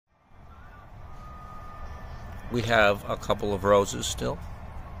We have a couple of roses still.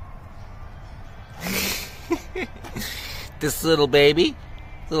 This little baby,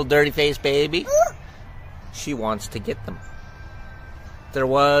 little dirty faced baby, she wants to get them. There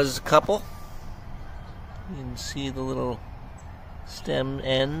was a couple. You can see the little stem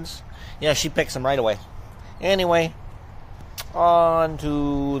ends. Yeah, she picks them right away. Anyway, on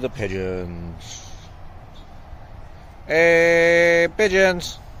to the pigeons. Hey,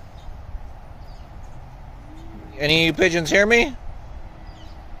 pigeons. Any pigeons hear me?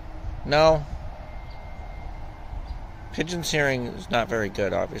 No? Pigeons hearing is not very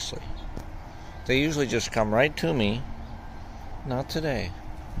good, obviously. They usually just come right to me. Not today.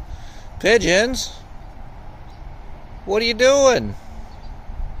 Pigeons? What are you doing?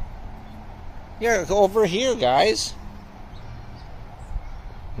 Yeah, go over here, guys.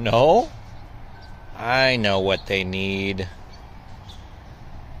 No? I know what they need.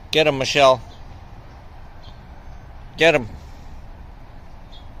 Get them, Michelle. Get them.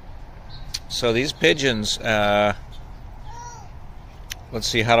 So these pigeons, let's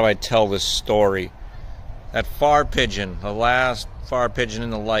see, how do I tell this story? That far pigeon, the last far pigeon in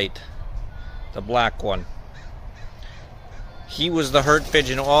the light, the black one, he was the hurt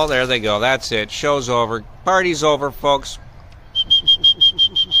pigeon. Oh, there they go. That's it. Show's over. Party's over, folks.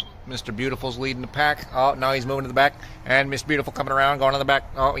 Mr. Beautiful's leading the pack. Oh, now he's moving to the back. And Miss Beautiful coming around, going to the back.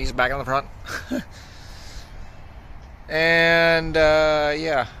 Oh, he's back on the front. And,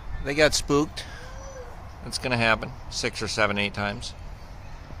 yeah, they got spooked. That's going to happen 6 or 7, 8 times.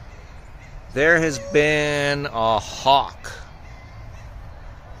 There has been a hawk.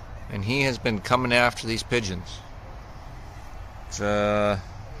 And he has been coming after these pigeons.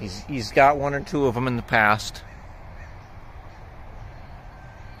 He's got 1 or 2 of them in the past.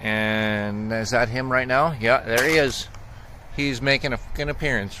 And is that him right now? Yeah, there he is. He's making an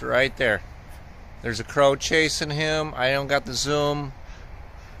appearance right there. There's a crow chasing him. I don't got the zoom.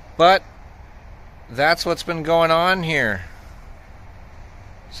 But that's what's been going on here.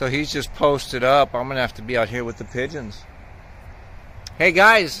 So he's just posted up. I'm going to have to be out here with the pigeons. Hey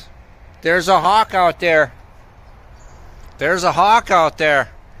guys, there's a hawk out there. There's a hawk out there.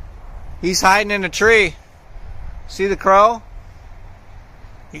 He's hiding in a tree. See the crow?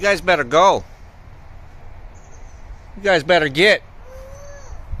 You guys better go. You guys better get.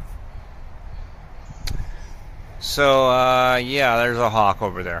 So, yeah, there's a hawk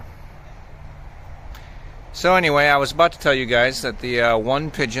over there. So anyway, I was about to tell you guys that the one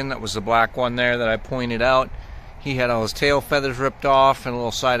pigeon that was the black one there that I pointed out, he had all his tail feathers ripped off and a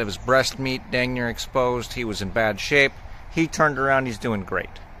little side of his breast meat dang near exposed. He was in bad shape. He turned around. He's doing great.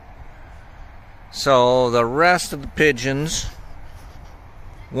 So the rest of the pigeons,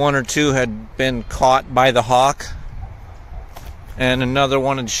 1 or 2 had been caught by the hawk, and another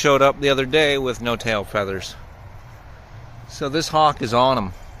one had showed up the other day with no tail feathers. So this hawk is on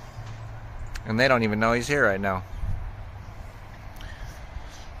them, and they don't even know he's here right now.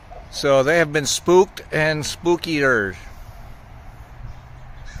 So they have been spooked and spook eaters.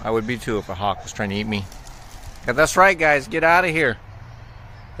 I would be too if a hawk was trying to eat me. Yeah, that's right, guys, get out of here.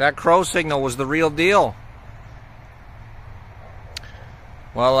 That crow signal was the real deal.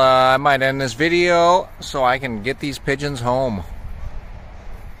 Well, I might end this video so I can get these pigeons home.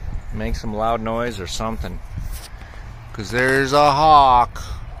 Make some loud noise or something. Because there's a hawk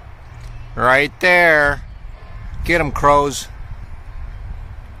right there. Get 'em, crows.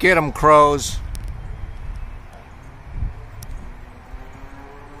 Get 'em, crows.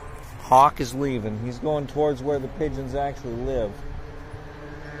 Hawk is leaving. He's going towards where the pigeons actually live.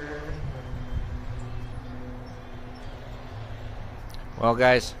 Well,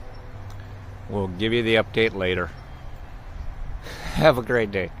 guys, we'll give you the update later. Have a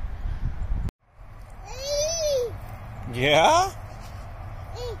great day. Yeah?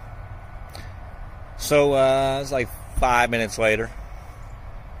 So, it's like 5 minutes later.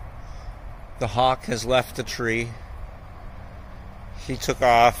 The hawk has left the tree. He took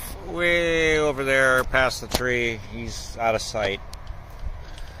off way over there past the tree. He's out of sight.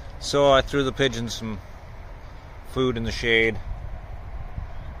 So I threw the pigeons some food in the shade.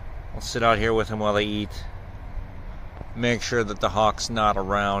 I'll sit out here with him while they eat. Make sure that the hawk's not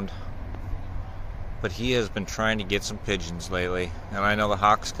around. But he has been trying to get some pigeons lately. And I know the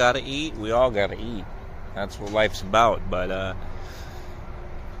hawk's got to eat. We all got to eat. That's what life's about. But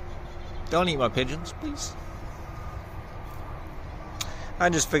don't eat my pigeons, please. I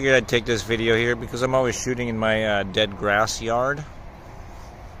just figured I'd take this video here because I'm always shooting in my dead grass yard.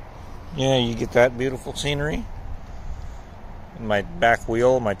 Yeah, you get that beautiful scenery. And my back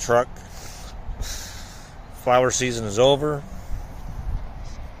wheel, my truck. Flower season is over.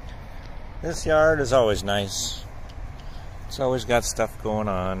 This yard is always nice. It's always got stuff going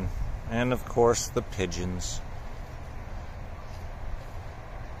on. And of course the pigeons.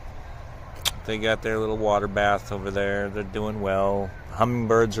 They got their little water bath over there. They're doing well.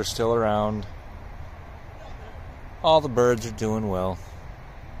 Hummingbirds are still around. All the birds are doing well.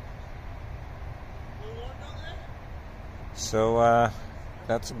 So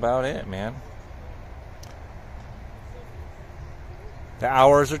that's about it, man. The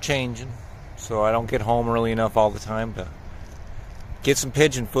hours are changing, so I don't get home early enough all the time to get some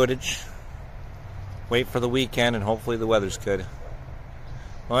pigeon footage. Wait for the weekend, and hopefully the weather's good.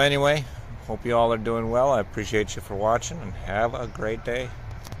 Well, anyway, hope you all are doing well. I appreciate you for watching, and have a great day.